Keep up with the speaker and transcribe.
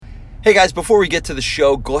Hey guys, before we get to the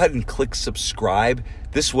show, go ahead and click subscribe.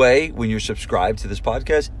 This way, when you're subscribed to this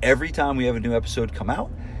podcast, every time we have a new episode come out,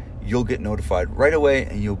 you'll get notified right away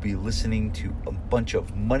and you'll be listening to a bunch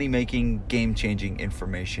of money-making, game-changing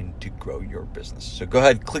information to grow your business. So go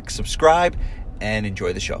ahead, click subscribe, and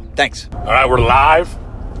enjoy the show. Thanks. All right, we're live.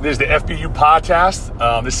 This is the FBU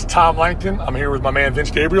podcast. This is Tom Langton. I'm here with my man, Vince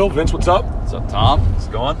Gabriel. Vince, what's up? What's up, Tom? How's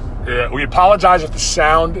it going? Yeah, we apologize if the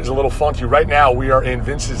sound is a little funky. Right now, we are in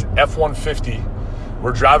Vince's F-150.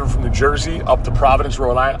 We're driving from New Jersey up to Providence,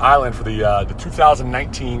 Rhode Island for the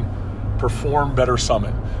 2019 Perform Better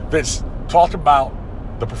Summit. Vince, talk about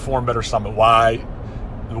the Perform Better Summit. Why,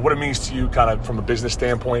 what it means to you kind of from a business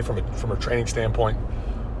standpoint, from a training standpoint.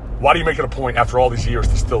 Why do you make it a point after all these years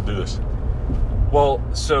to still do this? Well,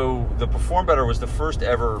 so the Perform Better was the first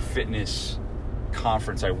ever fitness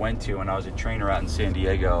conference I went to when I was a trainer out in San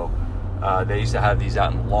Diego. They used to have these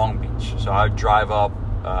out in Long Beach. So I would drive up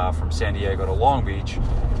from San Diego to Long Beach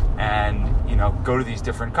and, go to these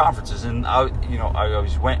different conferences. And I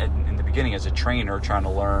always went in the beginning as a trainer trying to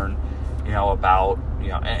learn, about,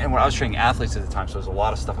 and when I was training athletes at the time, so there's a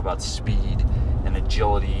lot of stuff about speed and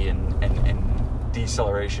agility and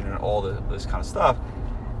deceleration and all this kind of stuff.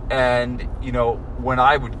 And, when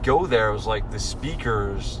I would go there, it was like the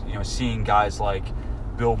speakers, seeing guys like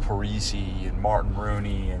Bill Parisi and Martin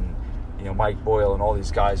Rooney and, Mike Boyle and all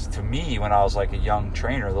these guys. To me, when I was like a young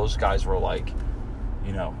trainer, those guys were like,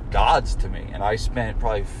 gods to me. And I spent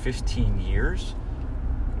probably 15 years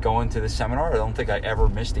going to the seminar. I don't think I ever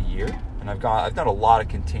missed a year. And I've done a lot of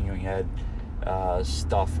continuing ed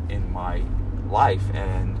stuff in my life.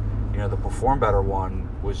 And, the Perform Better one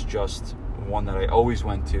was just one that I always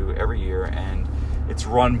went to every year, and it's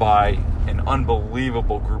run by an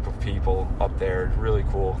unbelievable group of people up there. Really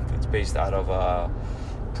cool. It's based out of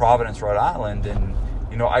Providence, Rhode Island, and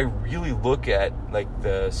I really look at like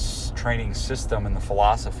the training system and the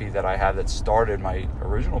philosophy that I have that started my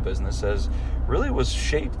original business as really was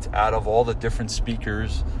shaped out of all the different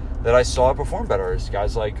speakers that I saw Perform Better. It's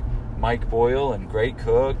guys like Mike Boyle and Gray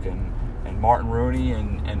Cook and Martin Rooney and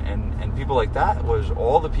people like that was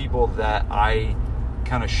all the people that I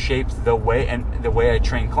kind of shaped the way I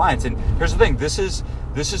train clients. And here's the thing, this is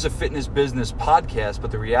a fitness business podcast,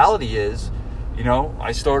 but the reality is,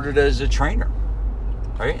 I started as a trainer,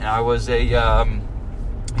 right? And I was a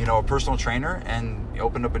personal trainer and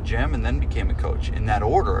opened up a gym and then became a coach in that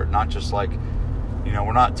order, not just like,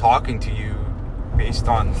 we're not talking to you based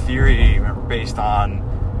on theory, based on,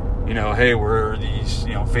 hey, we're these,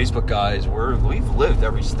 Facebook guys. We've lived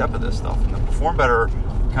every step of this stuff. And the Perform Better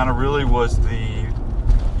kind of really was the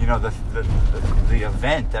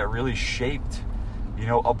event that really shaped,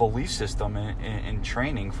 a belief system in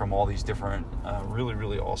training from all these different, really,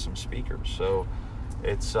 really awesome speakers. So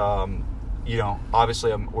it's,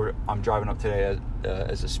 obviously I'm driving up today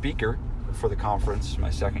as a speaker for the conference, my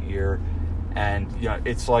second year. And,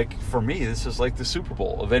 it's like, for me, this is like the Super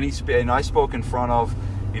Bowl of any, and I spoke in front of,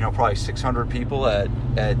 probably 600 people at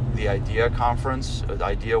the IDEA conference, the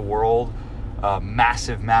IDEA World,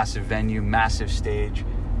 massive venue, massive stage.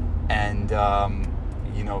 And,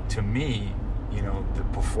 to me, the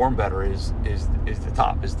Perform Better is the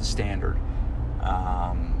top, is the standard.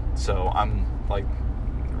 So I'm like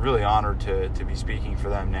really honored to be speaking for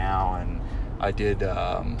them now. And I did,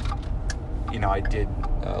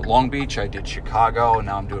 Long Beach, I did Chicago, and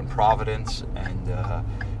now I'm doing Providence. And,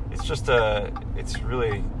 it's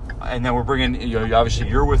really, and then we're bringing, obviously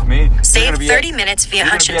you're with me. Save 30 minutes via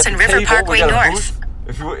Hutchinson River Parkway North.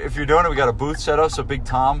 If you're doing it, we got a booth set up. So Big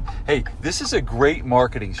Tom, hey, this is a great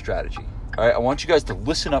marketing strategy. All right, I want you guys to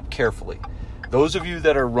listen up carefully. Those of you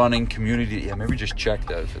that are running community, maybe just check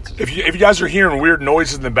that. If you guys are hearing weird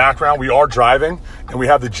noises in the background, we are driving, and we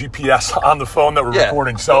have the GPS on the phone that we're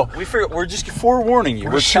recording. So we're just forewarning you.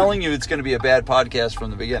 We're telling you it's going to be a bad podcast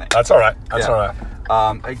from the beginning. That's all right. That's all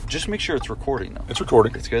right. Just make sure it's recording, though. It's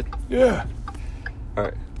recording. It's good? Yeah. All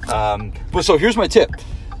right. But so here's my tip.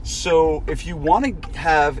 So if you want to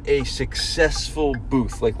have a successful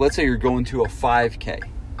booth, like let's say you're going to a 5K,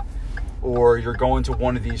 or you're going to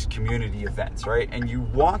one of these community events, right? And you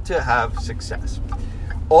want to have success.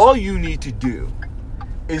 All you need to do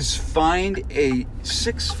is find a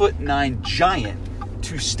 6'9" giant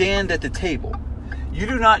to stand at the table. You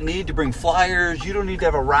do not need to bring flyers. You don't need to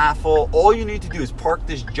have a raffle. All you need to do is park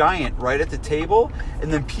this giant right at the table,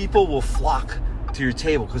 and then people will flock to your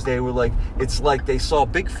table because they were like, it's like they saw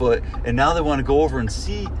Bigfoot and now they want to go over and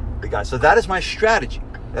see the guy. So that is my strategy.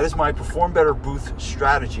 That is my Perform Better booth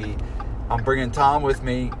strategy. I'm bringing Tom with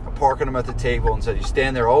me, I'm parking him at the table, and said, you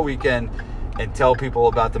stand there all weekend and tell people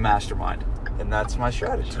about the mastermind. And that's my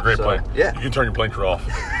strategy. It's a great plane. Yeah. You can turn your blinker off.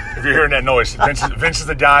 If you're hearing that noise, Vince is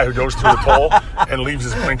the guy who goes through the toll and leaves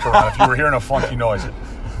his blinker on. If you were hearing a funky noise.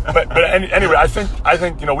 But anyway, I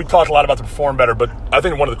think we talked a lot about the Perform Better, but I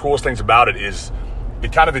think one of the coolest things about it is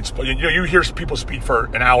it kind of you hear people speak for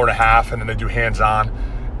an hour and a half and then they do hands-on,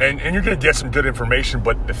 and you're going to get some good information.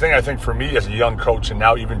 But the thing I think for me as a young coach and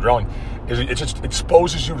now even growing is it just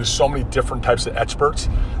exposes you to so many different types of experts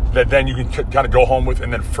that then you can kind of go home with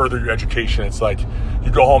and then further your education. It's like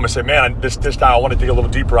you go home and say, man, this guy, I want to dig a little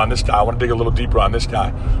deeper on this guy. I want to dig a little deeper on this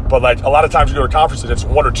guy. But like a lot of times you go to conferences, it's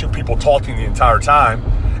one or two people talking the entire time.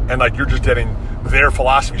 And like you're just getting their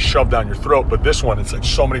philosophy shoved down your throat. But this one, it's like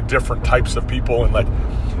so many different types of people, and like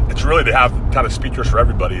it's really to have kind of speakers for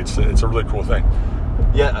everybody. It's a really cool thing.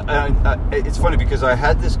 Yeah, it's funny because I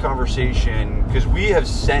had this conversation because we have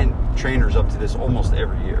sent trainers up to this almost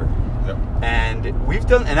every year. Yep. And we've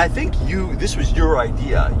done, and I think this was your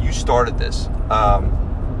idea. You started this.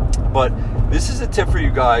 But this is a tip for you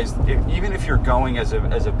guys. Even if you're going as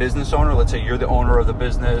a business owner, let's say you're the owner of the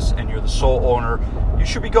business and you're the sole owner, you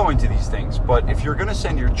should be going to these things. But if you're going to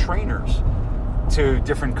send your trainers to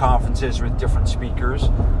different conferences with different speakers,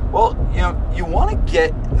 well, you want to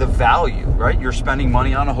get the value, right? You're spending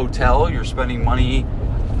money on a hotel, you're spending money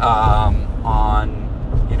on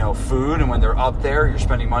food, and when they're up there, you're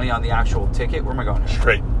spending money on the actual ticket. Where am I going?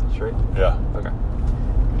 Straight. Yeah. Okay.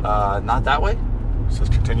 Not that way? It says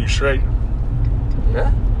continue straight.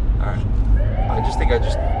 Yeah? All right. I just think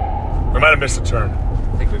we might have missed a turn.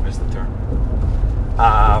 I think we missed the turn.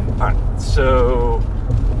 All right. So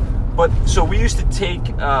we used to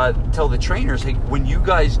tell the trainers, hey, when you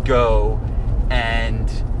guys go and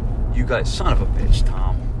you guys, son of a bitch,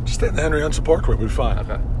 Tom. Just stay in the Henry Hudson Parkway. We'll be fine.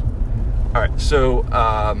 Okay. All right. So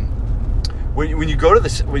when you go to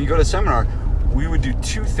the seminar, we would do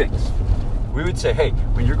two things. We would say, hey,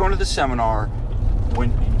 when you're going to the seminar,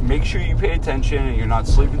 make sure you pay attention and you're not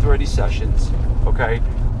sleeping through any sessions. Okay.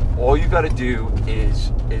 All you got to do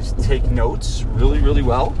is take notes really, really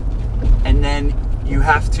well, and then you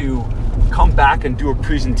have to come back and do a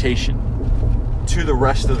presentation to the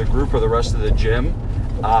rest of the group or the rest of the gym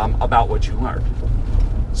about what you learned.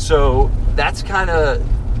 So that's kind of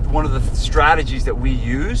one of the strategies that we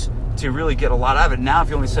use to really get a lot out of it. Now, if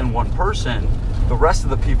you only send one person, the rest of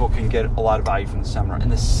the people can get a lot of value from the seminar.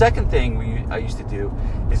 And the second thing I used to do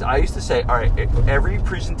is I used to say, all right, every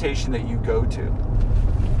presentation that you go to,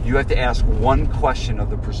 you have to ask one question of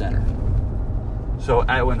the presenter. So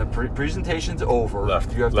when the presentation's over,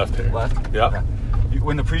 you have left to here. Left. Yeah. Okay.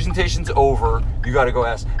 When the presentation's over, you got to go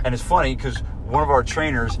ask. And it's funny because one of our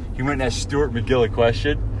trainers, he went and asked Stuart McGill a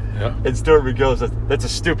question. Yeah. And Stuart McGill says, "That's a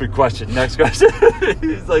stupid question. Next question."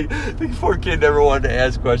 He's like, the poor kid never wanted to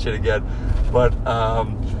ask a question again. But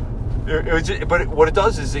what it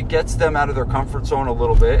does is it gets them out of their comfort zone a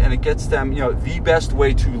little bit, and it gets them, the best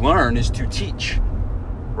way to learn is to teach.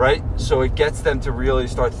 Right? So it gets them to really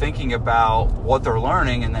start thinking about what they're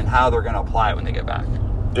learning and then how they're going to apply it when they get back.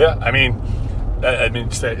 Yeah, I mean,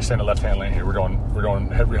 stay in the left-hand lane here. We're going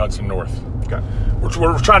Henry Hudson North. Okay.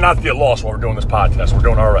 We're trying not to get lost while we're doing this podcast. We're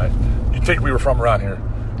doing all right. You'd think we were from around here.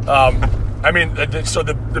 I mean, so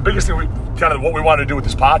the biggest thing, what we wanted to do with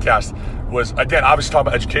this podcast was, again, obviously talk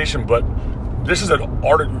about education, but this is an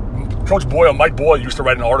article. Coach Boyle, Mike Boyle, used to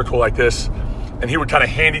write an article like this, and he would kind of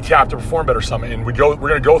handicap the Perform Better Summit. And we're going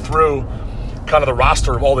to go through kind of the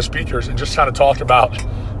roster of all the speakers and just kind of talk about,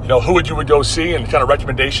 who you would go see and kind of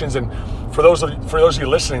recommendations. And for those of you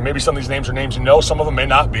listening, maybe some of these names are names you know, some of them may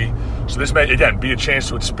not be. So this may, again, be a chance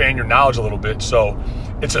to expand your knowledge a little bit. So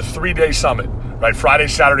it's a 3-day summit, right? Friday,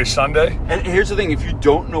 Saturday, Sunday. And here's the thing, if you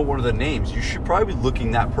don't know one of the names, you should probably be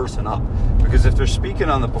looking that person up. Because if they're speaking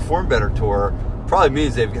on the Perform Better Tour, probably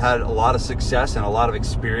means they've had a lot of success and a lot of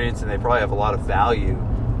experience, and they probably have a lot of value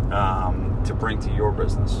to bring to your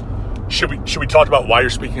business. Should we talk about why you're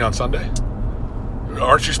speaking on Sunday?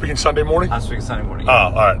 Aren't you speaking Sunday morning? I'm speaking Sunday morning. Oh,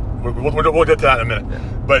 all right. We'll get to that in a minute. Yeah.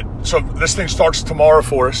 But so this thing starts tomorrow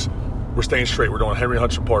for us. We're staying straight. We're going Henry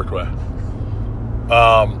Hudson Parkway.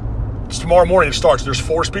 It's tomorrow morning. It starts. There's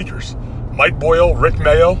 4 speakers: Mike Boyle, Rick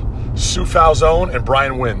Mayo, Sue Falzone, and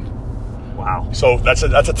Brian Wynn. Wow. So that's a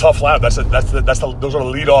tough lineup. Those are the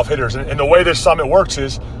lead-off hitters. And the way this summit works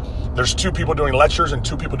is there's 2 people doing lectures and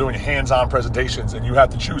 2 people doing hands-on presentations, and you have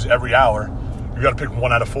to choose every hour. You got to pick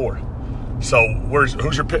 1 out of 4. So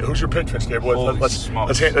who's your pick, Vince Gabriel?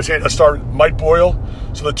 Let's start Mike Boyle.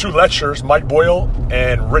 So the 2 lectures, Mike Boyle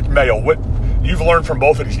and Rick Mayo. What you've learned from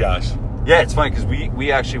both of these guys? Yeah, it's funny because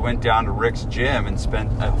we actually went down to Rick's gym and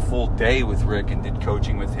spent a full day with Rick and did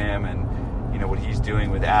coaching with him, and what he's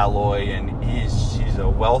doing with Alloy, and he's a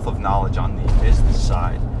wealth of knowledge on the business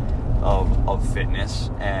side. of fitness,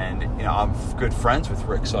 and I'm good friends with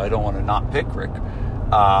Rick, so I don't want to not pick Rick.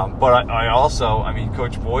 But I also,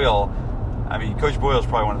 Coach Boyle. Coach Boyle is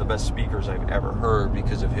probably one of the best speakers I've ever heard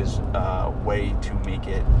because of his way to make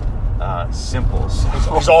it simple. So,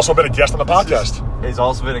 he's also been a guest on the podcast. He's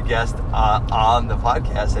also been a guest on the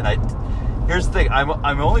podcast, and here's the thing: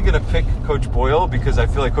 I'm only going to pick Coach Boyle because I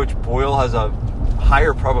feel like Coach Boyle has a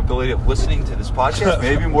higher probability of listening to this podcast,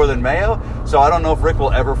 maybe more than Mayo. So I don't know if Rick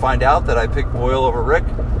will ever find out that I picked Boyle over Rick,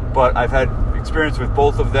 but I've had experience with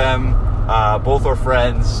both of them. Both are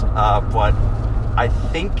friends, but I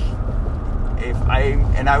think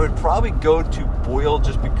I would probably go to Boyle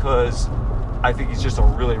just because I think he's just a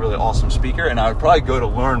really, really awesome speaker, and I would probably go to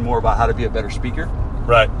learn more about how to be a better speaker.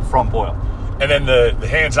 Right. From Boyle. And then the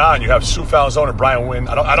hands-on, you have Sue Falzone and Brian Wynn.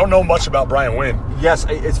 I don't know much about Brian Wynn. Yes,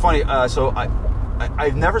 it's funny. So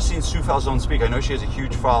I've never seen Sue Falzone speak. I know she has a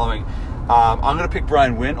huge following. I'm going to pick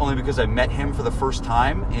Brian Wynn only because I met him for the first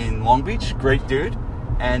time in Long Beach. Great dude.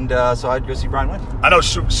 And so I'd go see Brian Wynn. I know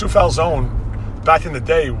Sue Falzone, back in the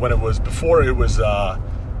day when before it was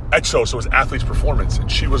EXO, so it was Athletes Performance,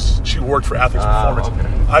 and she worked for Athletes Performance.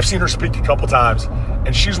 Okay. I've seen her speak a couple times,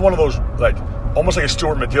 and she's one of those, like, almost like a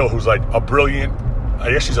Stuart McGill, who's like a brilliant,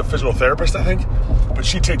 I guess she's a physical therapist, I think, but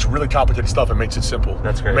she takes really complicated stuff and makes it simple.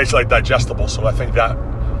 That's great. Makes it like digestible, so I think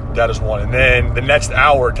that is one. And then the next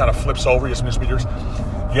hour, it kind of flips over. You have some new speakers.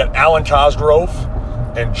 You got Alan Cosgrove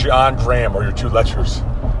and John Graham are your two lecturers.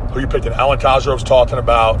 Who are you picking? Alan Cosgrove's talking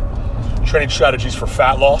about training strategies for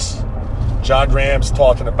fat loss. John Graham's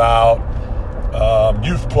talking about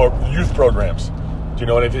youth programs. Do you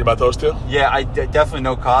know anything about those two? Yeah, I definitely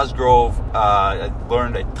know Cosgrove. I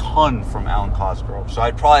learned a ton from Alan Cosgrove. So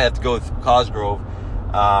I'd probably have to go with Cosgrove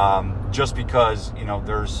just because,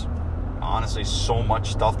 there's honestly so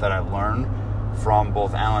much stuff that I've learned from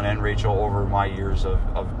both Alan and Rachel over my years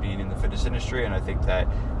of being in the fitness industry. And I think that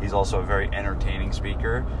he's also a very entertaining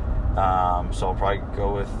speaker. So I'll probably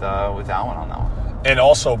go with Alan on that one. And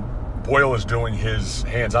also, Boyle is doing his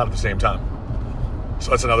hands-on at the same time. So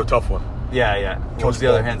that's another tough one. Yeah. What was the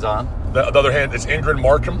other hands-on? The other hand, it's Ingrid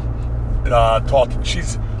Markham talking.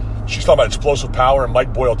 She's talking about explosive power, and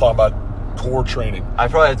Mike Boyle talking about core training. I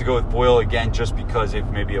probably have to go with Boyle again just because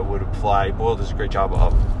maybe it would apply. Boyle does a great job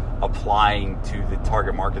of applying to the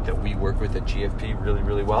target market that we work with at GFP really,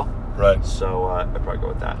 really well. Right. So I'd probably go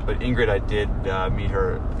with that. But Ingrid, I did meet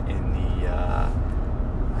her in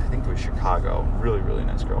I think it was Chicago. Really, really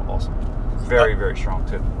nice girl. Awesome. Very, very strong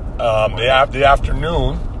too. The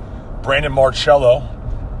afternoon, Brandon Marcello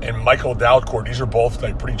and Michael Dowdcourt. These are both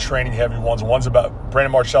like pretty training heavy ones. One's about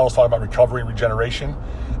Brandon Marcello's talking about recovery and regeneration,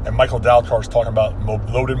 and Michael Dowdcourt is talking about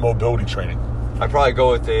loaded mobility training. I'd probably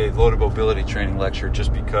go with the loaded mobility training lecture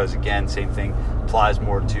just because, again, same thing applies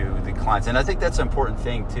more to the clients. And I think that's an important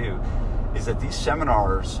thing too, is that these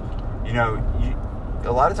seminars,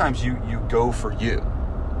 a lot of times you go for you,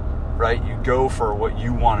 right? You go for what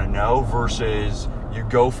you want to know versus you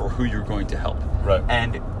go for who you're going to help. Right.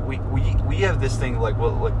 And we have this thing like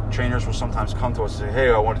trainers will sometimes come to us and say, hey,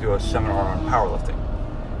 I want to do a seminar on powerlifting.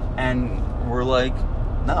 And we're like,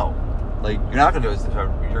 no. Like, you're not going to do this.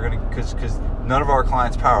 You're going to, because none of our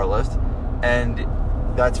clients powerlift, and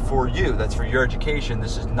that's for you. That's for your education.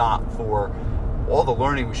 This is not for all the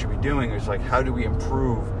learning we should be doing. Is like, how do we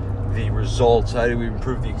improve the results? How do we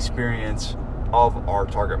improve the experience of our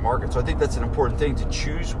target market? So I think that's an important thing, to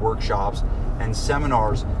choose workshops and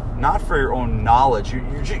seminars, not for your own knowledge.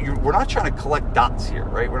 We're not trying to collect dots here,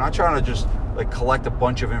 right? We're not trying to just like collect a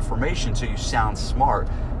bunch of information so you sound smart.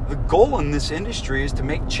 The goal in this industry is to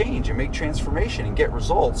make change and make transformation and get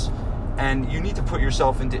results. And you need to put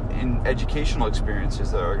yourself in educational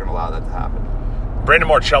experiences that are going to allow that to happen. Brandon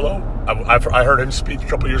Marcello, I heard him speak a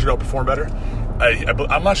couple of years ago, Perform Better.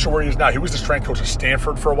 I'm not sure where he is now. He was the strength coach at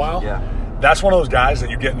Stanford for a while. Yeah. That's one of those guys that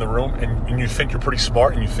you get in the room and you think you're pretty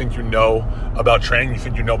smart and you think you know about training, you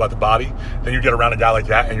think you know about the body. Then you get around a guy like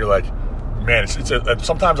that and you're like, man,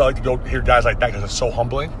 sometimes I like to go hear guys like that because it's so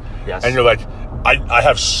humbling. Yes. And you're like, I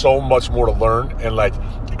have so much more to learn, and like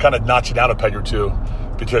it kind of knocks you down a peg or two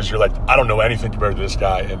because you're like, I don't know anything compared to this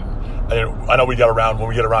guy. And I know when we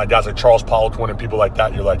get around guys like Charles Poliquin and people like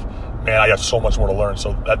that, you're like, man, I got so much more to learn.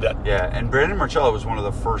 So yeah. And Brandon Marcello was one of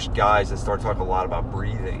the first guys that started talking a lot about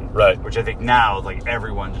breathing, right? Which I think now, like,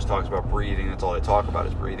 everyone just talks about breathing. That's all they talk about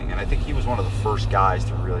is breathing. And I think he was one of the first guys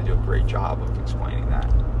to really do a great job of explaining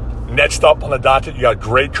that. Next up on the docket, you got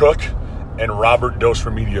Gray Cook and Robert Dos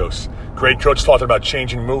Remedios. Gray Cook's talking about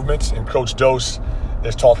changing movements, and Coach Dos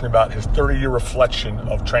is talking about his 30-year reflection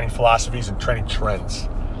of training philosophies and training trends.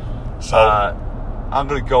 So I'm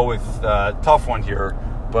going to go with a tough one here.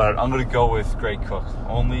 but I'm going to go with Greg Cook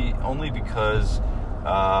only because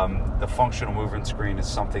the functional movement screen is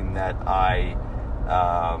something that I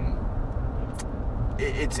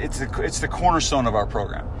it's the cornerstone of our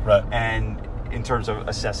program, right? And in terms of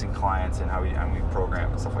assessing clients and how we program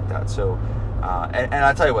and stuff like that. So, and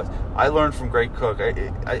I tell you what, I learned from Greg Cook.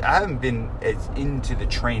 I haven't been as into the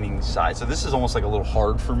training side, so this is almost like a little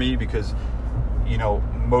hard for me because, you know,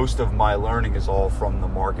 most of my learning is all from the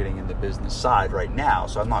marketing and the business side right now.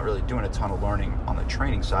 So I'm not really doing a ton of learning on the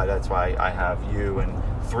training side. That's why I have you and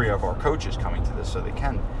 3 of our coaches coming to this so they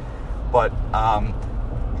can. But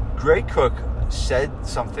Greg Cook said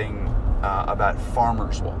something about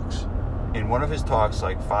farmers walks in one of his talks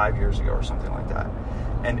like 5 years ago or something like that.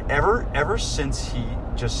 And ever since he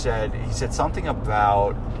said something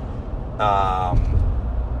about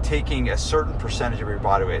taking a certain percentage of your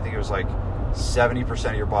body weight. I think it was like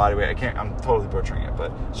 70% of your body weight. I'm totally butchering it,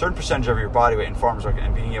 but a certain percentage of your body weight in farmers walk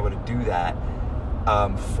and being able to do that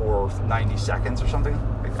for 90 seconds or something.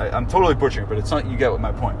 I'm totally butchering it, but it's not, you get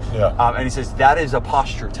my point. Yeah. And he says that is a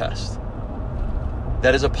posture test.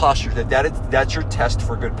 That is a posture, that's your test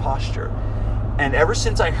for good posture. And ever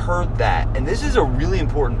since I heard that, and this is a really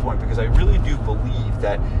important point because I really do believe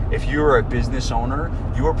that if you're a business owner,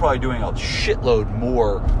 you are probably doing a shitload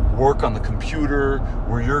more work on the computer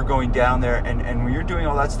where you're going down there and when you're doing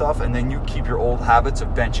all that stuff and then you keep your old habits of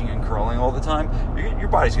benching and curling all the time, your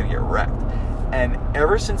body's going to get wrecked. And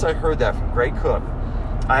ever since I heard that from Greg Cook,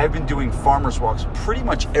 I have been doing farmers walks pretty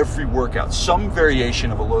much every workout, some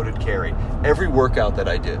variation of a loaded carry, every workout that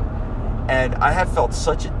I do. And I have felt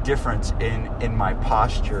such a difference in my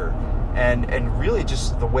posture and really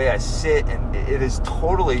just the way I sit. And it is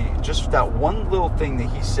totally just that one little thing that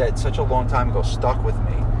he said such a long time ago stuck with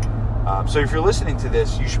me. So if you're listening to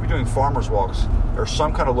this, you should be doing farmers walks or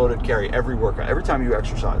some kind of loaded carry every workout. Every time you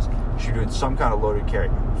exercise, you should be doing some kind of loaded carry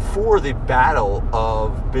for the battle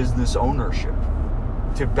of business ownership,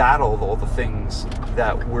 to battle all the things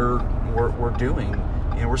that we're doing.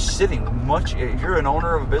 You know, we're sitting much. If you're an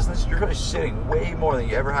owner of a business, you're really sitting way more than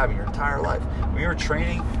you ever have in your entire life. When you're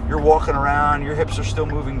training, you're walking around, your hips are still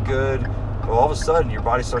moving good, but all of a sudden your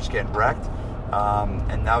body starts getting wrecked.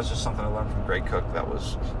 And that was just something I learned from Greg Cook that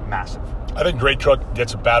was massive. I think Greg Cook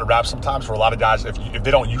gets a bad rap sometimes for a lot of guys. If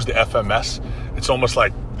they don't use the FMS, it's almost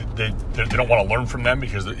like they don't want to learn from them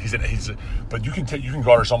because but you can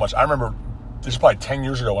garner so much. I remember. This is probably 10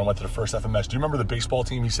 years ago when I went to the first FMS. Do you remember the baseball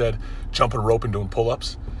team? He said jumping rope and doing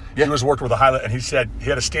pull-ups. Yeah. He was working with a highlight, and he said he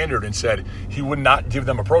had a standard and said he would not give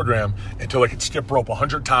them a program until they could skip rope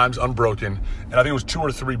 100 times unbroken, and I think it was 2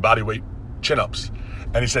 or 3 body weight chin-ups.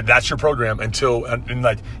 And he said that's your program until and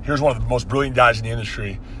like here's one of the most brilliant guys in the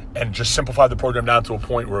industry, and just simplified the program down to a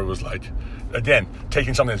point where it was like, again,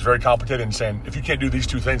 taking something that's very complicated and saying, if you can't do these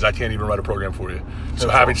 2 things, I can't even write a program for you. So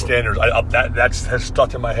that's having awesome standards, that has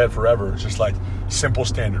stuck in my head forever. It's just like simple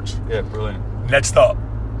standards. Yeah, brilliant. Next up,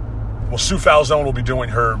 well, Sue Falzone will be doing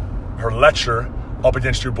her lecture up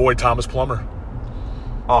against your boy, Thomas Plummer.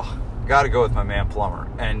 Oh, got to go with my man Plummer.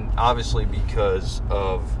 And obviously because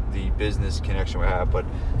of the business connection we have, but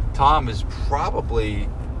Plummer's probably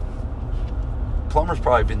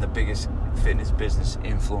been the biggest fitness business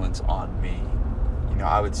influence on me. You know,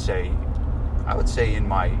 I would say in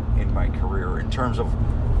my career in terms of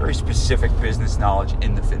very specific business knowledge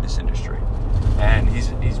in the fitness industry. And he's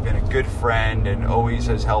been a good friend and always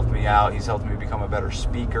has helped me out. He's helped me become a better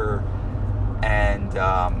speaker. And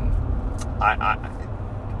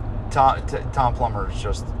Tom Plummer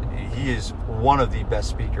is he is one of the best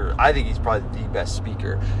speakers. I think he's probably the best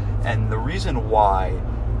speaker. And the reason why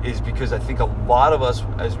is because I think a lot of us,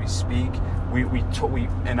 as we speak,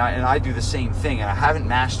 I do the same thing, and I haven't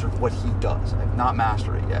mastered what he does. I've not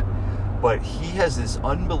mastered it yet, but he has this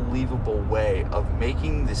unbelievable way of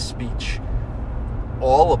making the speech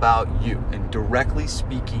all about you and directly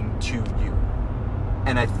speaking to you.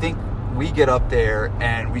 And I think we get up there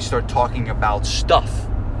and we start talking about stuff,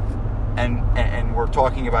 and we're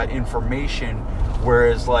talking about information,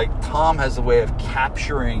 whereas like Tom has a way of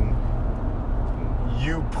capturing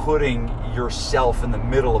you putting yourself in the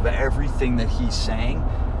middle of everything that he's saying,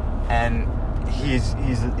 and he's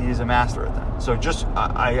a master at that. So just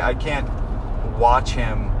I can't watch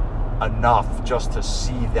him enough just to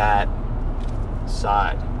see that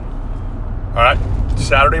side. All right,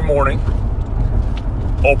 Saturday morning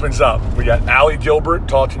opens up. We got Allie Gilbert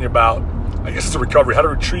talking about, I guess it's a recovery, how to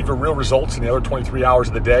retrieve your real results in the other 23 hours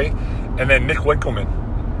of the day, and then Nick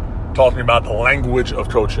Winkelman talking about the language of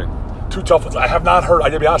coaching. 2 tough ones. I have not heard, I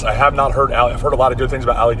gotta be honest, I have not heard Allie. I've heard a lot of good things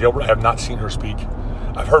about Allie Gilbert. I have not seen her speak.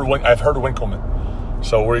 I've heard Winkelman.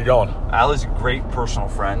 So where are you going? Allie's a great personal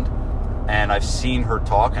friend. and I've seen her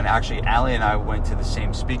talk. And actually, Allie and I went to the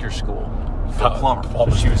same speaker school for plumber. So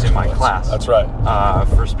she was in my class. That's right.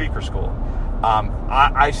 For speaker school.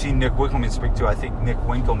 I've seen Nick Winkelman speak too. I think Nick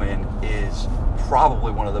Winkelman is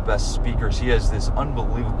probably one of the best speakers. He has this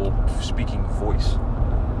unbelievable speaking voice,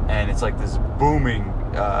 and it's like this booming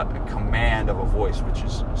command of a voice, which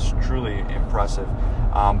is truly impressive.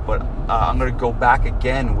 But I'm going to go back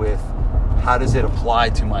again with how does it apply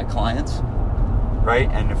to my clients, right?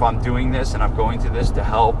 And if I'm doing this and I'm going to this to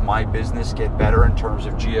help my business get better in terms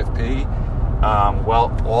of GFP,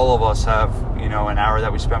 well, all of us have, an hour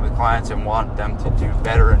that we spend with clients and want them to do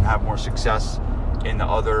better and have more success in the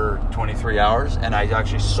other 23 hours. And I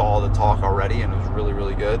actually saw the talk already, and it was really,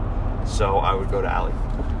 really good. So I would go to Allie.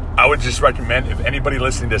 I would just recommend, if anybody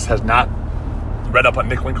listening to this has not read up on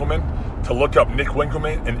Nick Winkelman, to look up Nick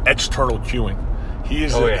Winkelman and external cueing. He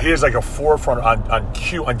is like a forefront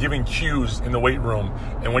on giving cues in the weight room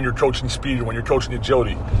and when you're coaching speed or when you're coaching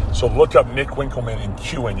agility. So look up Nick Winkelman and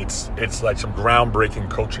cueing. It's like some groundbreaking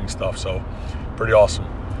coaching stuff. So pretty awesome.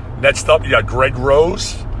 Next up, you got Greg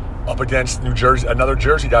Rose up against New Jersey, another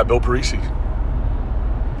Jersey guy, Bill Parisi.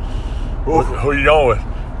 Who are you going with?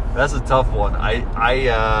 That's a tough one.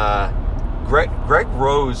 Greg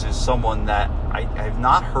Rose is someone that I have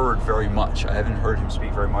not heard very much. I haven't heard him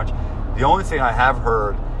speak very much. The only thing I have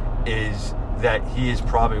heard is that he is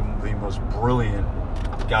probably the most brilliant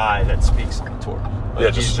guy that speaks on the tour.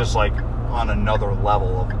 He's just like on another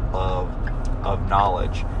level of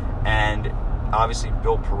knowledge. And obviously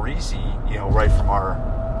Bill Parisi, right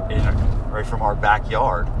from our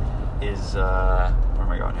backyard is where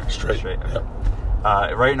am I going here? Straight. Yep.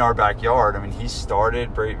 Right in our backyard. I mean, he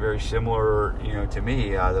started very, very similar, to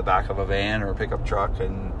me, the back of a van or a pickup truck,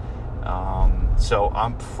 and so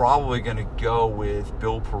I'm probably going to go with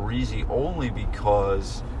Bill Parisi only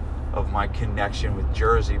because of my connection with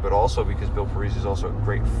Jersey, but also because Bill Parisi is also a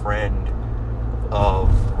great friend of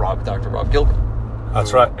Dr. Rob Gilbert.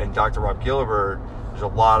 That's right. And Dr. Rob Gilbert, there's a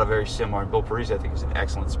lot of very similar. And Bill Parisi, I think, is an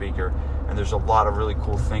excellent speaker, and there's a lot of really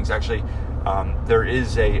cool things. Actually, there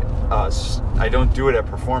is I don't do it at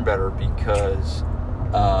Perform Better because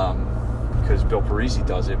Bill Parisi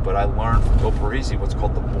does it, but I learned from Bill Parisi what's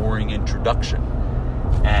called the boring introduction.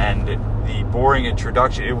 And the boring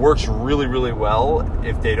introduction, it works really, really well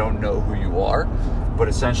if they don't know who you are. But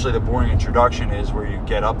essentially the boring introduction is where you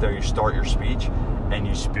get up there, you start your speech, and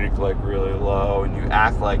you speak like really low, and you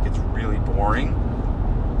act like it's really boring.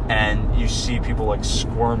 And you see people like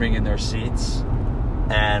squirming in their seats,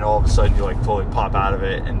 and all of a sudden you like totally pop out of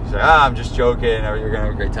it, and you say, I'm just joking, or you're going to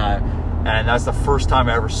have a great time. And that's the first time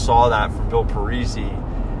I ever saw that from Bill Parisi.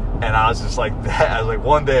 And I was just like, I was like,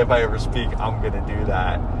 one day if I ever speak, I'm going to do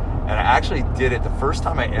that. And I actually did it. The first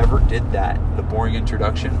time I ever did that, the boring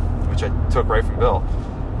introduction, which I took right from Bill,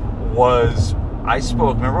 was I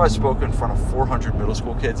spoke in front of 400 middle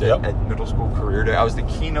school kids at Middle School Career Day. I was the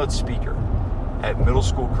keynote speaker at Middle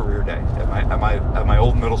School Career Day at my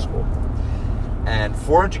old middle school. And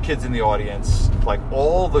 400 kids in the audience, like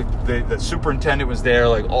all the superintendent was there,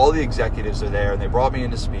 like all the executives are there, and they brought me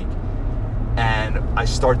in to speak. And I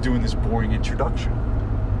start doing this boring introduction.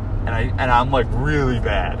 And I'm like really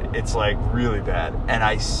bad. It's like really bad. And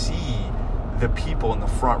I see the people in the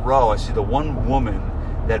front row. I see the one woman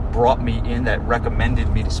that brought me in, that recommended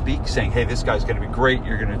me to speak, saying, hey, this guy's going to be great.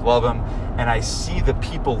 You're going to love him. And I see the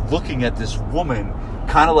people looking at this woman,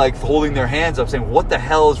 kind of like holding their hands up, saying, what the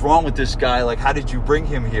hell is wrong with this guy? Like, how did you bring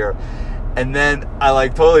him here? And then I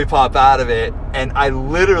like totally pop out of it. And I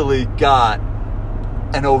literally got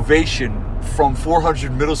an ovation from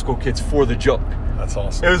 400 middle school kids for the joke. That's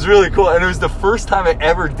awesome. It was really cool. And it was the first time I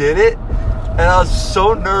ever did it. And I was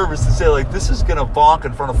so nervous to say, like, this is going to bonk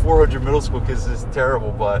in front of 400 middle school kids. This is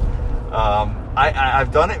terrible. But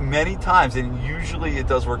I've done it many times, and usually it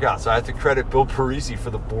does work out. So I have to credit Bill Parisi for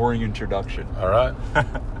the boring introduction. All right.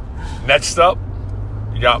 Next up,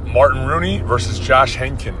 you got Martin Rooney versus Josh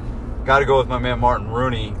Henkin. Got to go with my man Martin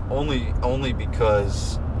Rooney, only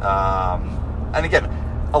because, and again,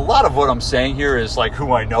 a lot of what I'm saying here is like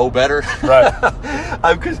who I know better. Right.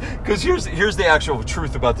 Because here's the actual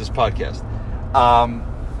truth about this podcast.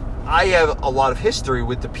 I have a lot of history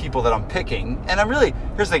with the people that I'm picking, and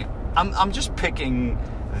here's the thing, I'm just picking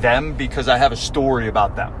them because I have a story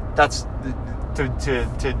about them. That's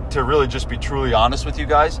to really just be truly honest with you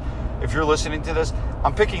guys. If you're listening to this,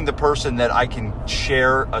 I'm picking the person that I can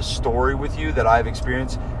share a story with you that I've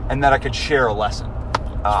experienced, and that I could share a lesson.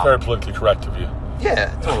 It's very politically correct of you.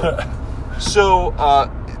 Yeah, totally. So,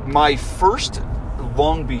 my first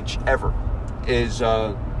Long Beach ever is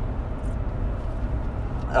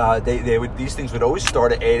these things would always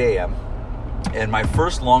start at 8 a.m. And my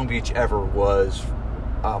first Long Beach ever was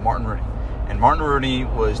Martin Rooney. And Martin Rooney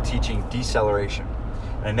was teaching deceleration.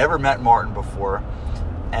 And I never met Martin before.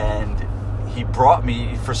 And he brought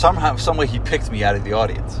me, for some way he picked me out of the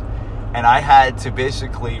audience. And I had to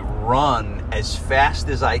basically run as fast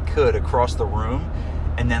as I could across the room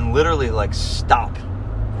and then literally like stop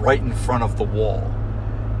right in front of the wall.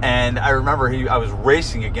 And I remember I was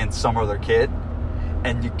racing against some other kid,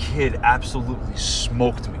 and the kid absolutely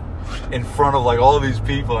smoked me in front of like all of these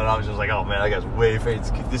people, and I was just like, oh man, that guy's way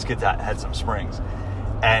fast. This kid had some springs.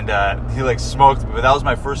 And he like smoked me, but that was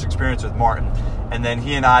my first experience with Martin. And then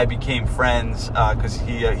he and I became friends because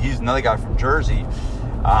he's another guy from Jersey,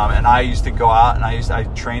 and I used to go out and I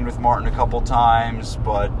trained with Martin a couple times.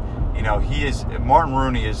 But you know, Martin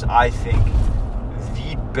Rooney is, I think,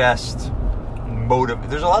 the best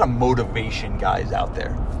There's a lot of motivation guys out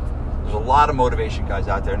there.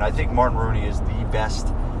 And I think Martin Rooney is the best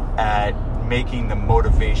at making the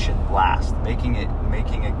motivation last, making it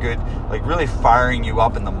good, like really firing you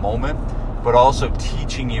up in the moment, but also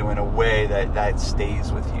teaching you in a way that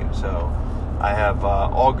stays with you. So I have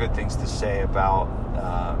all good things to say about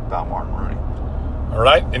Martin Rooney. All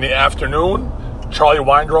right, in the afternoon, Charlie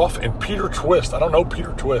Weingroff and Peter Twist. I don't know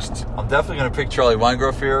Peter Twist. I'm definitely going to pick Charlie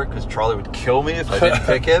Weingroff here because Charlie would kill me if I didn't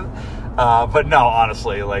pick him. But no,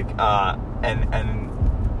 honestly, like, and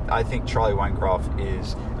I think Charlie Weingroff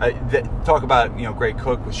is talk about, you know, Greg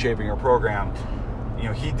Cook with shaping our program. You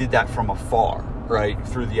know, he did that from afar, right,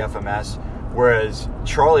 through the FMS. Whereas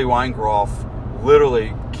Charlie Weingroff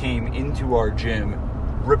literally came into our gym,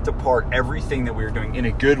 ripped apart everything that we were doing in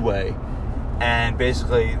a good way. And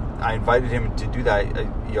basically, I invited him to do that.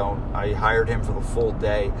 I hired him for the full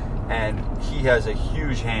day, and he has a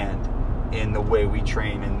huge hand in the way we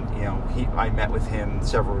train. And you know, I met with him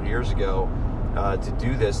several years ago to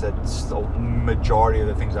do this. That's the majority of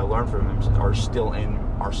the things I learned from him are still in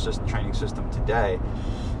our training system today.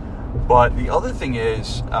 But the other thing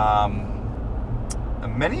is,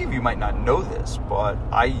 many of you might not know this, but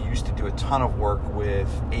I used to do a ton of work with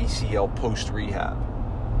ACL post-rehab.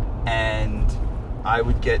 And I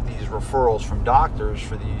would get these referrals from doctors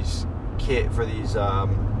for these there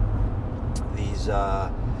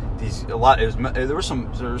were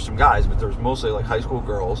some guys, but there was mostly like high school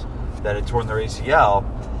girls that had torn their ACL,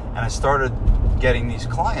 and I started getting these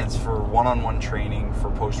clients for one-on-one training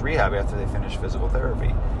for post-rehab after they finished physical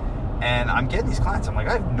therapy. And I'm getting these clients, I'm like,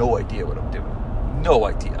 I have no idea what I'm doing. No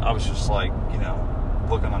idea. I was just like, you know,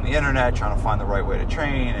 looking on the internet, trying to find the right way to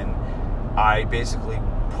train, and I basically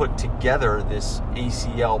put together this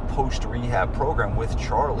ACL post-rehab program with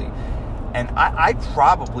Charlie. And I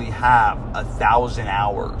probably have 1,000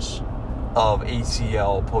 hours of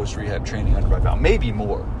ACL post-rehab training under my belt, maybe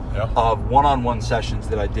more, of one-on-one sessions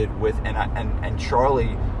that I did with, and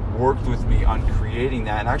Charlie worked with me on creating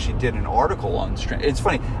that, and actually did an article on strength. It's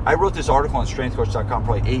funny, I wrote this article on strengthcoach.com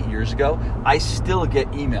probably 8 years ago. I still get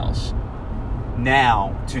emails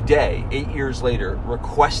now, today, 8 years later,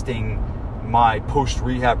 requesting my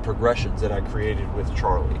post-rehab progressions that I created with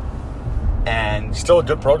Charlie. And still a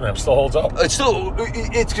good program, still holds up. It's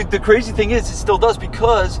the crazy thing is, it still does,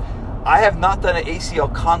 because I have not done an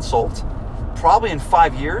ACL consult probably in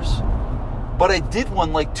 5 years, but I did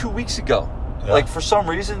one like 2 weeks ago. Yeah. Like, for some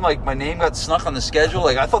reason, like, my name got snuck on the schedule.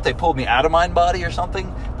 Like, I thought they pulled me out of MindBody or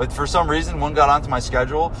something, but for some reason, one got onto my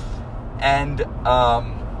schedule. And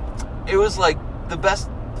it was like the best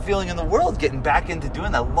feeling in the world getting back into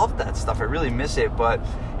doing that. I love that stuff. I really miss it. But,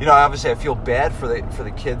 you know, obviously I feel bad for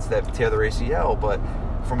the kids that tear their ACL, but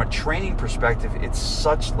from a training perspective, it's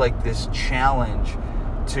such like this challenge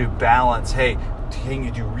to balance, hey, can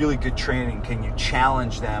you do really good training? Can you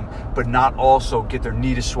challenge them, but not also get their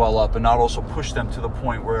knee to swell up and not also push them to the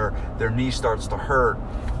point where their knee starts to hurt?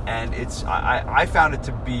 And I found it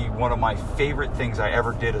to be one of my favorite things I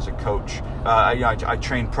ever did as a coach. I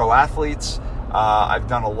trained pro athletes. I've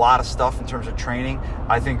done a lot of stuff in terms of training.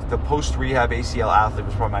 I think the post-rehab ACL athlete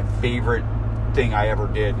was probably my favorite thing I ever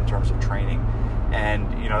did in terms of training.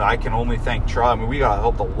 And, you know, I can only thank Charlie. I mean, we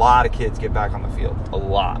helped a lot of kids get back on the field, a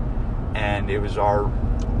lot. And it was our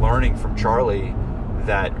learning from Charlie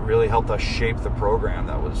that really helped us shape the program.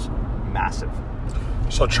 That was massive.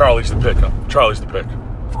 So Charlie's the pick, huh? Charlie's the pick.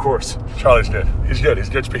 Of course. Charlie's good. He's good. He's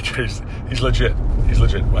a good speaker. He's legit. He's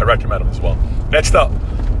legit. I recommend him as well. Next up,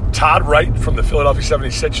 Todd Wright from the Philadelphia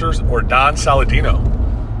 76ers or Don Saladino?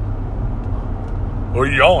 Where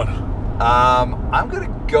are you going? I'm going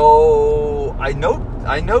to go... I know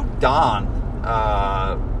Don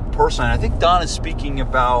personally. I think Don is speaking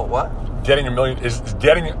about what? Getting to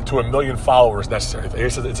 1 million followers necessary.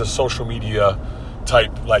 It's a social media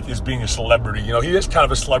type, like, is being a celebrity. You know, he is kind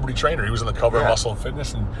of a celebrity trainer. He was on the cover of Muscle and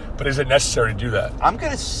Fitness, but is it necessary to do that? I'm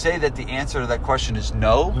going to say that the answer to that question is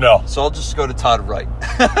no. No. So I'll just go to Todd Wright.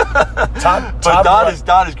 Todd Don Wright. is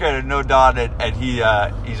great. I know Don, and he's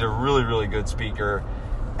a really, really good speaker,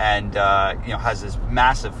 and has this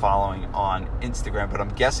massive following on Instagram. But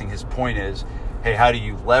I'm guessing his point is, hey, how do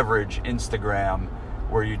you leverage Instagram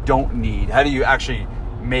where you don't need? How do you actually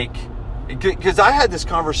make? Because I had this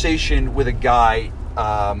conversation with a guy.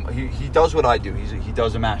 He does what I do. He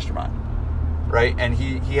does a mastermind, right? And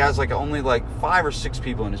he has only 5 or 6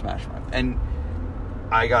 people in his mastermind. And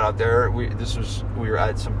I got up there. We were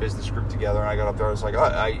at some business group together, and I got up there. I was like,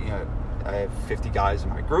 I have 50 guys in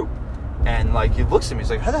my group, and he looks at me.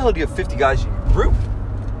 He's like, how the hell do you have 50 guys in your group?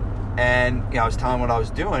 And I was telling him what I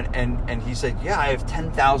was doing, and he said, yeah, I have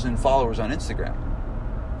 10,000 followers on Instagram.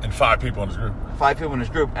 And 5 people in his group. 5 people in his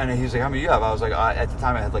group. And he's like, how many do you have? I was like, at the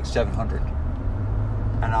time I had 700.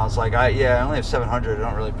 And I was like, I only have 700. I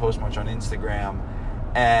don't really post much on Instagram.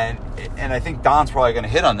 And I think Don's probably going to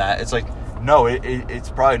hit on that. It's like, no, it's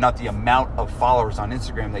probably not the amount of followers on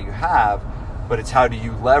Instagram that you have, but it's how do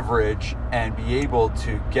you leverage and be able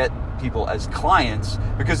to get people as clients,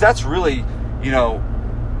 because that's really,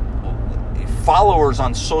 followers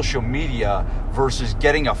on social media versus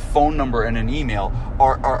getting a phone number and an email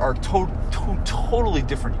are totally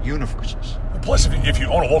different universes. Plus, if you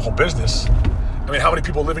own a local business, I mean, how many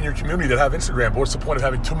people live in your community that have Instagram? But what's the point of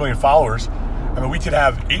having 2 million followers? I mean, we could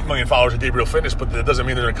have 8 million followers at Gabriel Fitness, but that doesn't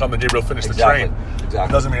mean they're going to come to Gabriel Fitness to train. Exactly.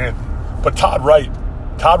 It doesn't mean anything. But Todd Wright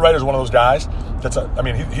is one of those guys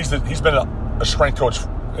he's been a strength coach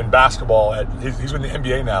in basketball. He's in the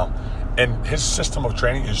NBA now. And his system of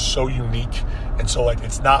training is so unique, and so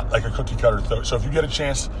it's not like a cookie cutter. So if you get a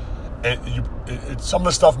chance, and some of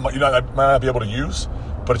the stuff might not be able to use,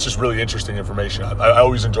 but it's just really interesting information. I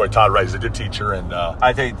always enjoy Todd Wright. He's a good teacher, and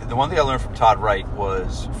I think the one thing I learned from Todd Wright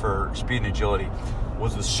was for speed and agility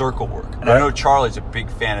was the circle work. And right. I know Charlie's a big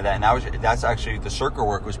fan of that, and that's actually the circle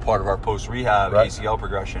work was part of our post rehab ACL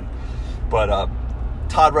progression. But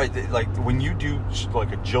Todd Wright, when you do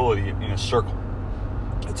agility in a circle,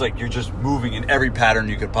 it's you're just moving in every pattern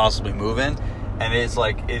you could possibly move in, and it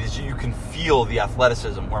is you can feel the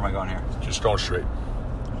athleticism. Where am I going here? Just going straight.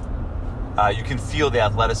 You can feel the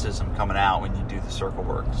athleticism coming out when you do the circle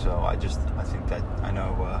work. So I think that I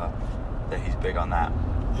know that he's big on that.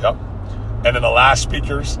 Yep. And then the last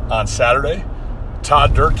speakers on Saturday,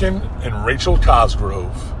 Todd Durkin and Rachel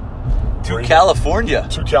Cosgrove. To California.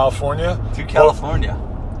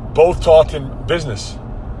 Both talking business.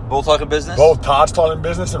 Both talking business? Both. Todd's talking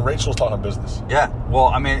business and Rachel's talking business. Yeah. Well,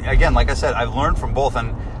 I mean, again, like I said, I've learned from both.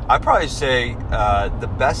 And I'd probably say the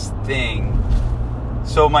best thing...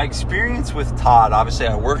 So my experience with Todd, obviously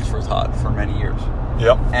I worked for Todd for many years.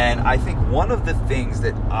 Yep. And I think one of the things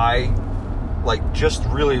that I just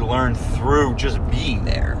really learned through just being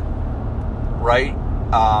there, right,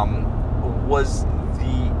 was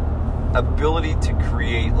the ability to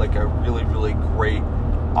create a really, really great,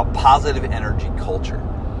 a positive energy culture,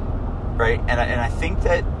 right? And I think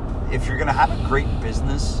that if you're going to have a great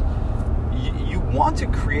business, you want to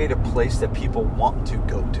create a place that people want to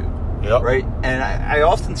go to. Yep. Right? And I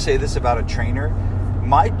often say this about a trainer.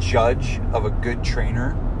 My judge of a good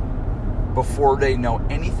trainer before they know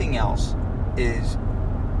anything else is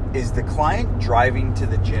the client driving to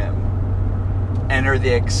the gym, and are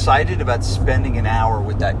they excited about spending an hour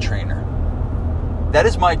with that trainer? That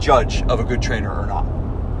is my judge of a good trainer or not.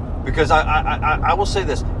 Because I will say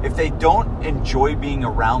this, if they don't enjoy being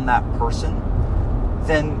around that person,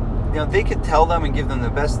 then they could tell them and give them the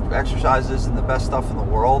best exercises and the best stuff in the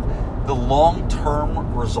world. The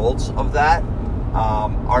long-term results of that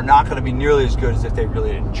are not going to be nearly as good as if they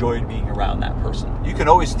really enjoyed being around that person. You can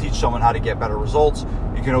always teach someone how to get better results.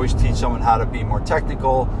 You can always teach someone how to be more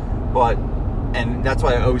technical, and that's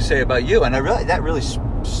why I always say about you. And that really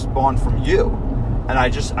spawned from you. And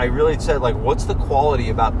I really said, what's the quality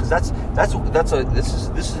about? Because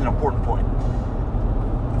this is an important point.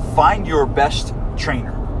 Find your best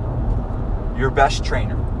trainer. Your best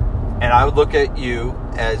trainer. And I would look at you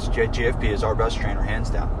as GFP as our best trainer, hands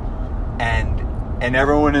down. And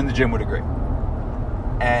everyone in the gym would agree.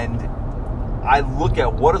 And I look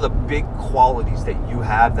at what are the big qualities that you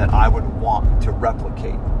have that I would want to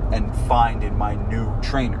replicate and find in my new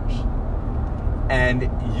trainers. And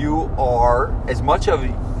you are, as much of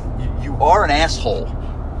you are an asshole.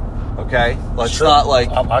 Okay? It's true. not I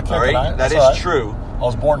can't deny it. That is right. true. I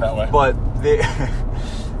was born that way.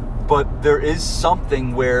 But there is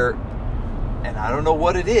something where, and I don't know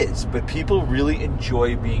what it is, but people really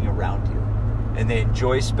enjoy being around you, and they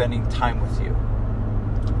enjoy spending time with you.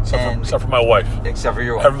 Except for my wife. Except for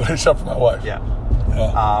your wife. Everybody except for my wife. Yeah.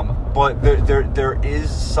 But there is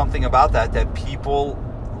something about that people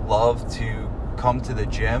love to come to the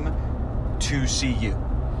gym to see you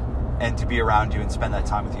and to be around you and spend that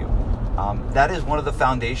time with you. That is one of the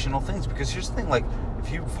foundational things, because here's the thing, like,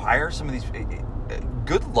 if you hire some of these,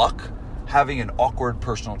 good luck having an awkward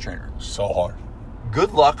personal trainer. So hard.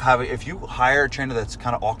 Good luck if you hire a trainer that's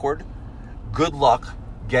kind of awkward, good luck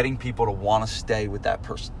getting people to want to stay with that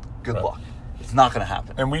person. Good luck. It's not going to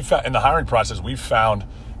happen. And we found in the hiring process, we've found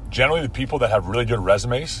generally the people that have really good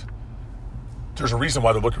resumes, there's a reason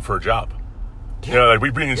why they're looking for a job. You know, like we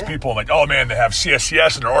bring these people and like, oh man, they have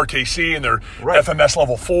CSCS and they're RKC and they're FMS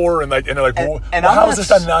level 4 and they're like, well, how does this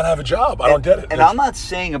guy not have a job? I don't get it. And I'm not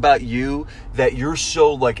saying about you that you're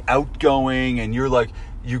so like outgoing and you're like,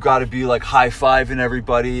 you got to be like high-fiving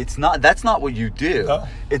everybody. That's not what you do. No.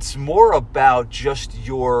 It's more about just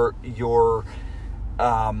your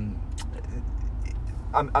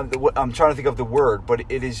I'm trying to think of the word, but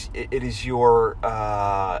it is your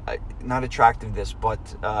not attractiveness,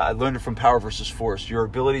 but I learned it from Power versus Force. Your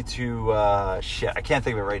ability to I can't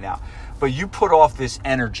think of it right now, but you put off this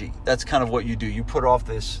energy. That's kind of what you do. You put off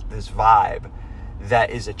this vibe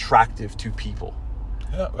that is attractive to people,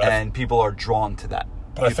 and people are drawn to that.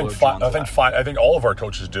 But I think all of our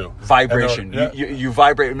coaches do. Vibration. You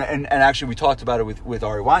vibrate. And actually, we talked about it with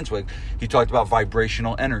Ari Weinswig. He talked about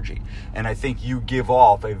vibrational energy. And I think you give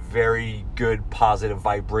off a very good, positive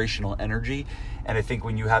vibrational energy. And I think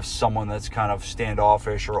when you have someone that's kind of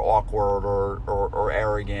standoffish or awkward or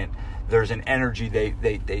arrogant, there's an energy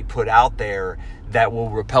they put out there that will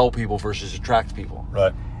repel people versus attract people.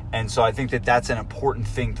 Right. And so I think that's an important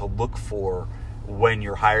thing to look for when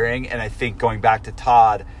you're hiring. And I think going back to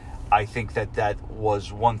Todd, I think that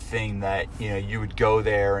was one thing that, you know, you would go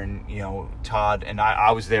there and, you know, Todd and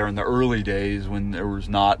I was there in the early days when there was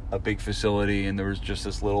not a big facility and there was just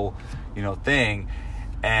this little, you know, thing.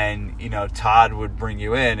 And, you know, Todd would bring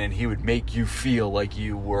you in and he would make you feel like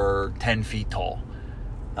you were 10 feet tall.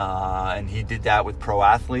 And he did that with pro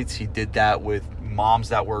athletes. He did that with moms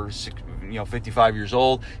that were, 55 years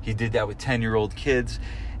old. He did that with 10-year-old kids.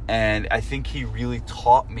 And I think he really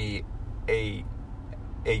taught me a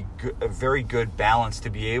very good balance to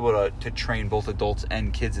be able to train both adults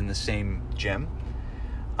and kids in the same gym.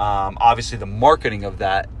 Obviously, the marketing of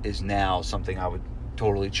that is now something I would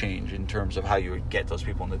totally change in terms of how you would get those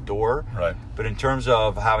people in the door. Right. But in terms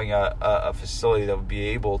of having a facility that would be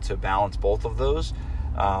able to balance both of those,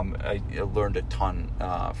 I learned a ton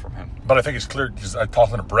from him. But I think it's clear, because I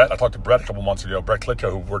talked to Brett a couple months ago, Brett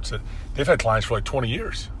Klitko, who works they've had clients for like 20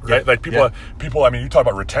 years, right? Like people, I mean, you talk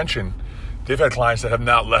about retention, they've had clients that have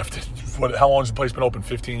not left. How long has the place been open?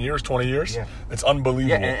 15 years, 20 years? Yeah. It's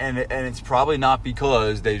unbelievable. Yeah, and it's probably not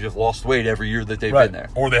because they just lost weight every year that they've been there.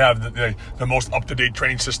 Or they have the most up-to-date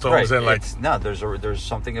training systems. Right. And there's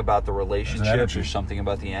something about the relationship. There's something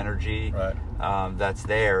about the energy that's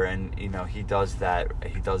there, and he does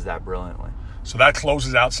that brilliantly. So that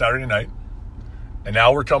closes out Saturday night, and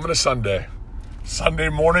now we're coming to Sunday. Sunday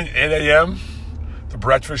morning, 8 a.m., the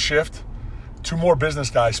breakfast shift. Two more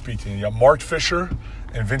business guys speaking. You got Mark Fisher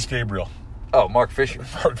and Vince Gabriel. Oh, Mark Fisher.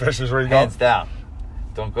 Mark Fisher's where you go. Hands down.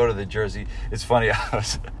 Don't go to the Jersey. It's funny. I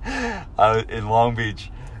was in Long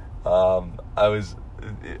Beach. I was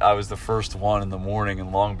the first one in the morning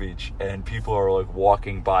in Long Beach, and people are like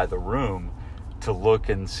walking by the room to look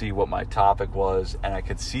and see what my topic was, and I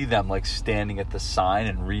could see them like standing at the sign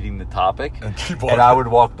and reading the topic, and I would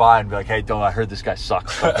walk by and be like, "Hey, I heard this guy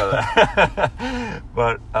sucks."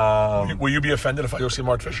 But will you be offended if I go see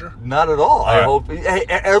Mark Fisher? Not at all. I hope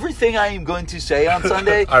everything I am going to say on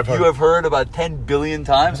Sunday you have heard about 10 billion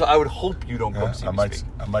times. So I would hope you don't come see me speak.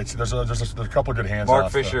 I might. There's a couple of good hands.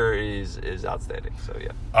 Mark Fisher is outstanding. So yeah.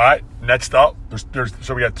 All right. Next up,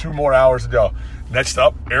 so we got 2 more hours to go. Next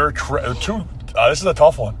up, Eric. This is a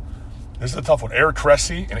tough one. Eric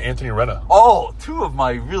Cressy and Anthony Renna. Oh, 2 of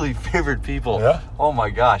my really favorite people. Yeah? Oh, my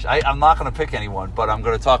gosh. I'm not going to pick anyone, but I'm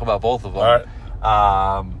going to talk about both of them.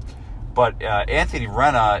 All right. But Anthony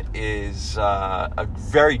Renna is a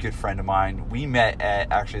very good friend of mine. We met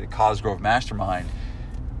at, actually, the Cosgrove Mastermind,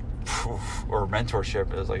 or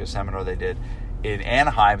mentorship. It was like a seminar they did in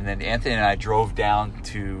Anaheim, and then Anthony and I drove down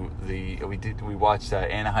to we watched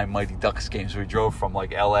Anaheim Mighty Ducks game. So we drove from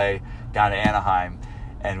like LA down to Anaheim,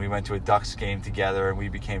 and we went to a Ducks game together, and we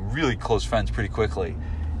became really close friends pretty quickly.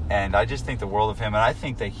 And I just think the world of him, and I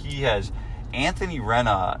think that he has Anthony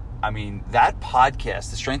Renna. I mean, that podcast,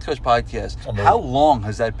 the Strength Coach podcast, how long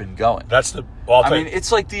has that been going?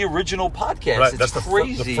 It's like the original podcast. Right, it's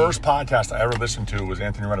crazy. The first podcast I ever listened to was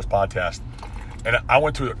Anthony Renna's podcast. And I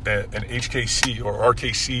went to an HKC or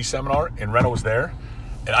RKC seminar, and Reno was there.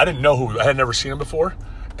 And I didn't know who, I had never seen him before.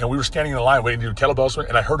 And we were standing in the line waiting to do kettlebell swing,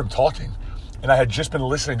 and I heard him talking. And I had just been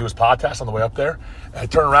listening to his podcast on the way up there. And I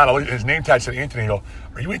turned around, and his name tag said Anthony. I go,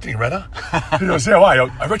 "Are you Anthony Rena?" He goes, "Yeah, why?"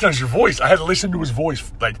 I recognize your voice. I had to listen to his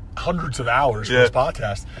voice like hundreds of hours for his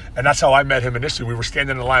podcast. And that's how I met him initially. We were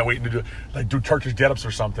standing in the line waiting to do Turkish get-ups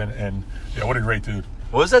or something. And yeah, what a great dude.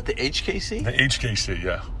 Was that the HKC? The HKC,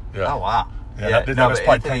 yeah. Oh, wow. Yeah, that was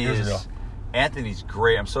probably 10 years ago. Anthony's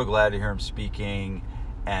great. I'm so glad to hear him speaking.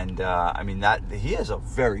 And, I mean, he has a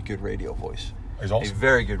very good radio voice. He's awesome. A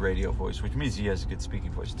very good radio voice, which means he has a good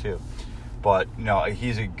speaking voice, too. But, no,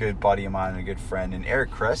 he's a good buddy of mine and a good friend. And Eric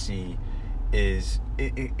Cressy is,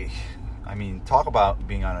 I mean, talk about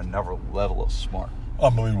being on another level of smart.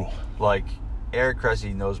 Unbelievable. Like, Eric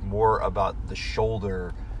Cressy knows more about the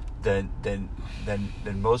shoulder than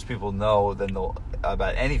most people know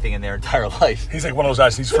about anything in their entire life. He's like one of those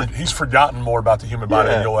guys. He's forgotten more about the human body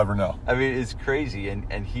than you'll ever know. I mean, it's crazy,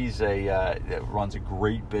 and he's that runs a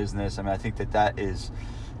great business. I mean, I think that is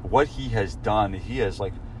what he has done. He has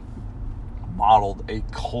like modeled a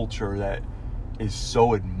culture that is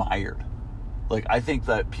so admired. Like, I think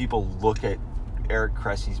that people look at Eric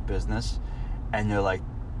Cressy's business and they're like,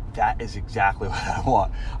 that is exactly what I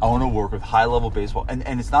want. I want to work with high-level baseball.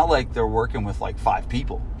 And it's not like they're working with, like, 5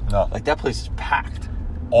 people. No. Like, that place is packed.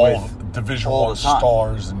 All Division I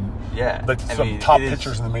stars and some top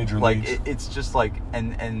pitchers in the major leagues. Like, it's just like,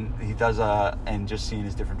 and he does, and just seeing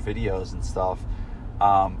his different videos and stuff.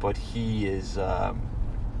 But he is,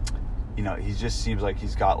 he just seems like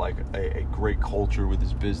he's got, like, a great culture with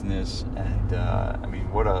his business. And, I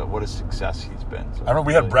mean, what a success he's been. So I remember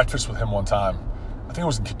we had breakfast with him one time. I think it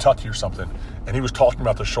was in Kentucky or something, and he was talking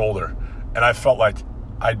about the shoulder, and I felt like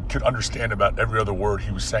I could understand about every other word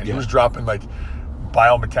he was saying. Yeah. He was dropping like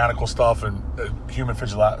biomechanical stuff, and human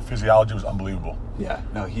physiology was unbelievable. Yeah,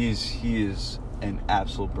 no, he is an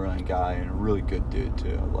absolute brilliant guy and a really good dude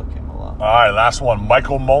too. I like him a lot. All right, last one: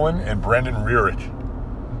 Michael Mullen and Brandon Rierick.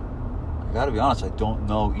 I got to be honest, I don't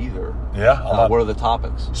know either. Yeah, what are the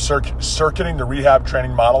topics? Circuiting the rehab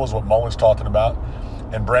training model is what Mullen's talking about.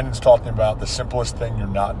 And Brendan's talking about the simplest thing you're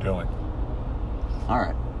not doing. All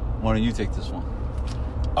right. Why don't you take this one?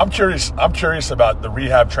 I'm curious about the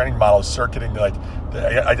rehab training model, circuiting.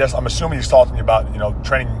 I guess I'm assuming he's talking about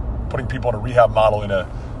training, putting people in a rehab model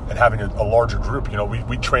and having a larger group.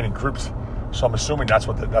 We train in groups, so I'm assuming that's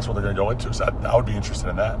what they're going to go into. So I would be interested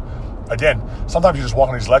in that. Again, sometimes you just walk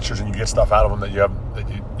on these lectures and you get stuff out of them that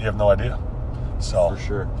you have no idea. So for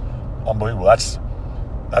sure, unbelievable. That's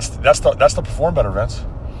the Perform Better, Vince.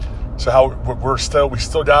 So we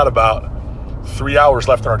still got about 3 hours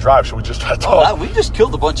left on our drive. Should we just try to talk? We just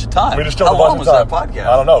killed a bunch of time. We just killed a bunch of time. How long was that podcast?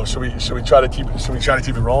 I don't know. Should we try to keep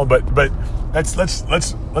it rolling? But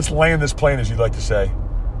let's land this plane, as you'd like to say.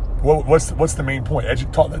 What's the main point?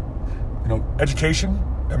 Education.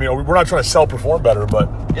 I mean, we're not trying to sell Perform Better, but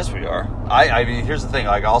yes, we are. I mean, here's the thing.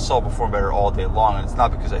 Like, I'll sell Perform Better all day long, and it's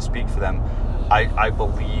not because I speak for them. I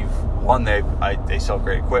believe, one, they sell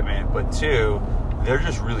great equipment, but two, they're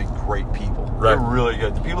just really great people. Right. They're really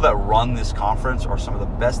good. The people that run this conference are some of the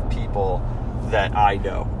best people that I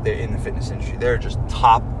know in the fitness industry. They're just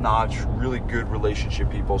top-notch, really good relationship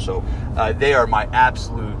people. So they are my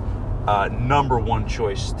absolute number one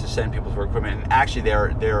choice to send people for equipment. And actually,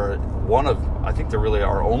 they're one of, I think they're really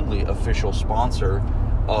our only official sponsor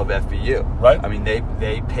of FBU. Right. I mean,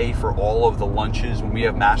 they pay for all of the lunches when we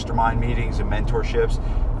have mastermind meetings and mentorships.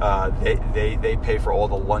 They pay for all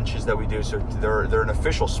the lunches that we do. So they're an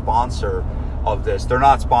official sponsor of this. They're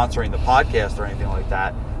not sponsoring the podcast or anything like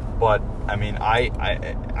that. But I mean,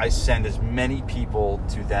 I send as many people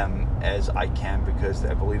to them as I can because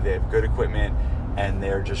I believe they have good equipment and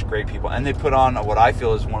they're just great people. And they put on what I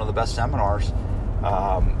feel is one of the best seminars,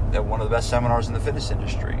 one of the best seminars in the fitness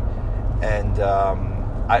industry. And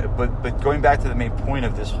but going back to the main point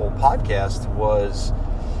of this whole podcast was,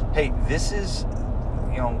 hey, this is,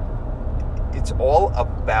 it's all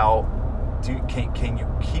about can you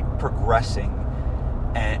keep progressing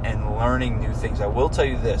and learning new things. I will tell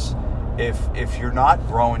you this: if you're not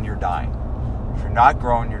growing, you're dying. If you're not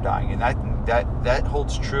growing, you're dying, and that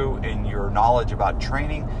holds true in your knowledge about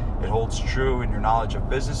training. It holds true in your knowledge of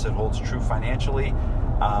business. It holds true financially.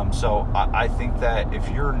 So I think that if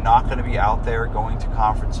you're not going to be out there going to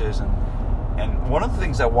conferences, and one of the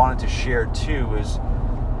things I wanted to share too is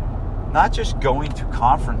not just going to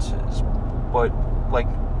conferences, but like,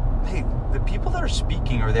 hey, the people that are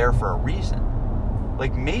speaking are there for a reason.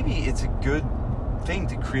 Like, maybe it's a good thing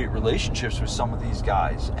to create relationships with some of these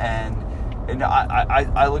guys. And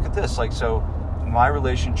I look at this, like, so my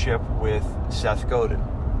relationship with Seth Godin,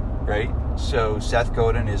 right? So Seth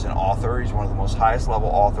Godin is an author. He's one of the most highest level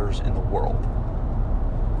authors in the world,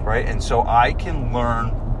 right? And so I can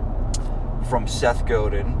learn from Seth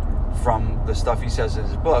Godin, from the stuff he says in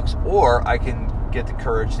his books, or I can get the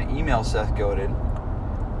courage to email Seth Godin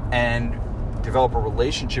and develop a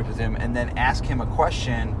relationship with him and then ask him a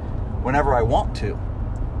question whenever I want to.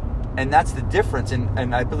 And that's the difference.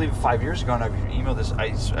 And I believe 5 years ago, and I've emailed this,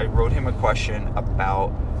 I wrote him a question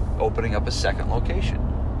about opening up a second location.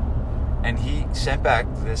 And he sent back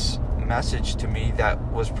this message to me that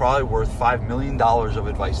was probably worth $5 million of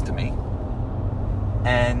advice to me.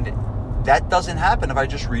 And that doesn't happen if I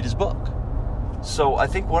just read his book. So I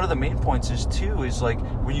think one of the main points is like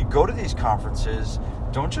when you go to these conferences,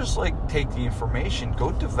 don't just like take the information.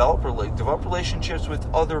 Go develop relationships with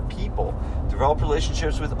other people. Develop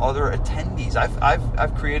relationships with other attendees.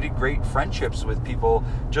 I've created great friendships with people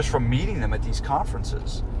just from meeting them at these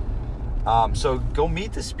conferences. So go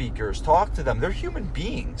meet the speakers, talk to them. They're human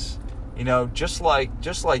beings, just like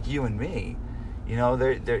you and me.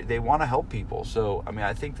 They want to help people. So I mean,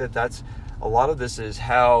 I think that's a lot of this is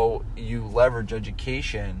how you leverage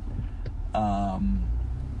education.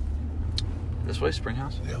 This way,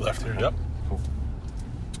 Springhouse? Yeah, left here, yep. Cool.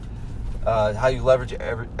 How you leverage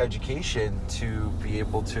education to be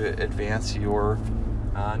able to advance your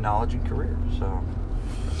knowledge and career. So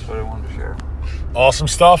that's what I wanted to share. Awesome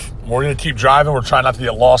stuff. We're going to keep driving. We're trying not to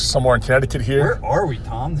get lost somewhere in Connecticut here. Where are we,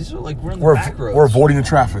 Tom? These are like we're in the back roads. We're avoiding the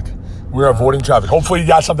traffic. We're avoiding traffic. Hopefully you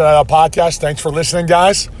got something out of our podcast. Thanks for listening,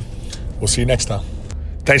 guys. We'll see you next time.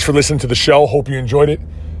 Thanks for listening to the show. Hope you enjoyed it.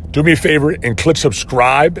 Do me a favor and click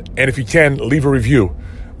subscribe. And if you can, leave a review.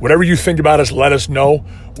 Whatever you think about us, let us know.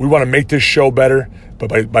 We want to make this show better.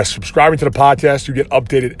 But by subscribing to the podcast, you get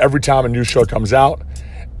updated every time a new show comes out.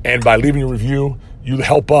 And by leaving a review, you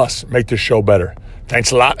help us make this show better.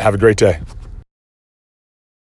 Thanks a lot. Have a great day.